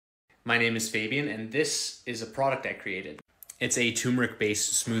My name is Fabian, and this is a product I created. It's a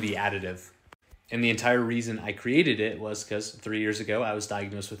turmeric-based smoothie additive. And the entire reason I created it was because 3 years ago, I was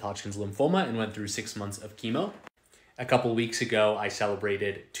diagnosed with Hodgkin's lymphoma and went through 6 months of chemo. A couple weeks ago, I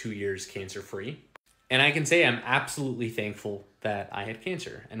celebrated 2 years cancer-free. And I can say I'm absolutely thankful that I had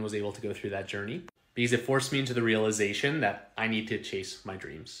cancer and was able to go through that journey because it forced me into the realization that I need to chase my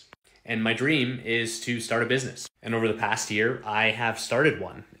dreams. And my dream is to start a business. And over the past year, I have started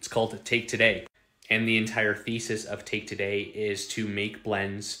one. It's called Take Today. And the entire thesis of Take Today is to make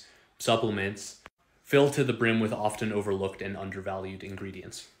blends, supplements, filled to the brim with often overlooked and undervalued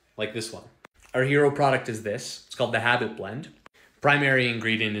ingredients, like this one. Our hero product is this. It's called the Habit Blend. Primary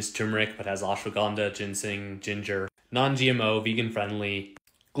ingredient is turmeric, but has ashwagandha, ginseng, ginger, non-GMO, vegan-friendly,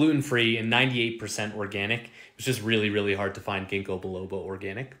 gluten-free, and 98% organic. It's just really, really hard to find ginkgo biloba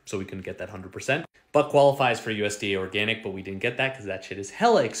organic, so we couldn't get that 100%. But qualifies for USDA organic, but we didn't get that because that shit is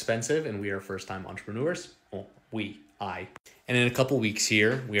hella expensive, and we are first-time entrepreneurs. Well, I. And in a couple weeks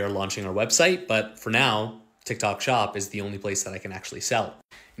here, we are launching our website, but for now, TikTok Shop is the only place that I can actually sell.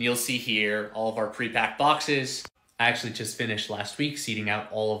 And you'll see here all of our pre-packed boxes. I actually just finished last week seeding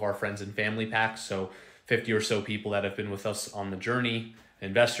out all of our friends and family packs, so 50 or so people that have been with us on the journey,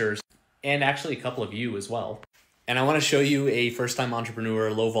 investors, and actually a couple of you as well. And I want to show you a first-time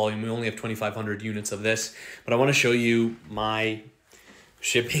entrepreneur, low volume. We only have 2,500 units of this, but I want to show you my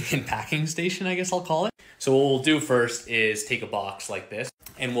shipping and packing station, I guess I'll call it. So what we'll do first is take a box like this,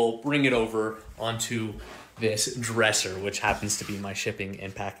 and we'll bring it over onto this dresser, which happens to be my shipping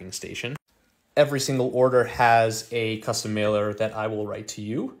and packing station. Every single order has a custom mailer that I will write to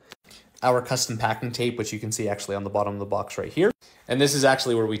you. Our custom packing tape, which you can see actually on the bottom of the box right here. And this is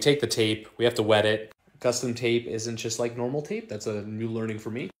actually where we take the tape, we have to wet it. Custom tape isn't just like normal tape. That's a new learning for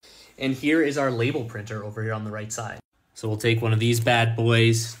me. And here is our label printer over here on the right side. So we'll take one of these bad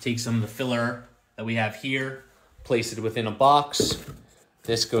boys, take some of the filler that we have here, place it within a box.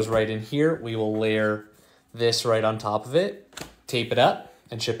 This goes right in here. We will layer this right on top of it, tape it up,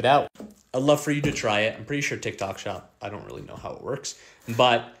 and ship it out. I'd love for you to try it. I'm pretty sure TikTok Shop, I don't really know how it works,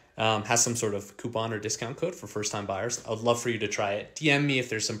 but has some sort of coupon or discount code for first-time buyers. I'd love for you to try it. DM me if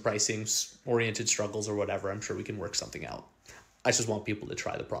there's some pricing-oriented struggles or whatever. I'm sure we can work something out. I just want people to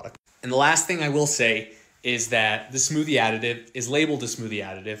try the product. And the last thing I will say is that the smoothie additive is labeled a smoothie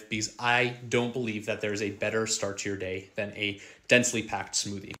additive because I don't believe that there's a better start to your day than a densely packed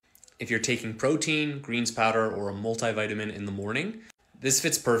smoothie. If you're taking protein, greens powder, or a multivitamin in the morning, this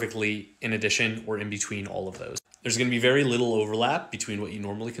fits perfectly in addition or in between all of those. There's going to be very little overlap between what you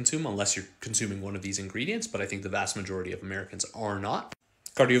normally consume unless you're consuming one of these ingredients, but I think the vast majority of Americans are not.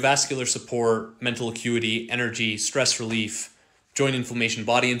 Cardiovascular support, mental acuity, energy, stress relief, joint inflammation,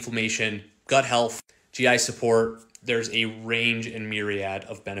 body inflammation, gut health, GI support. There's a range and myriad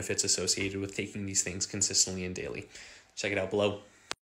of benefits associated with taking these things consistently and daily. Check it out below.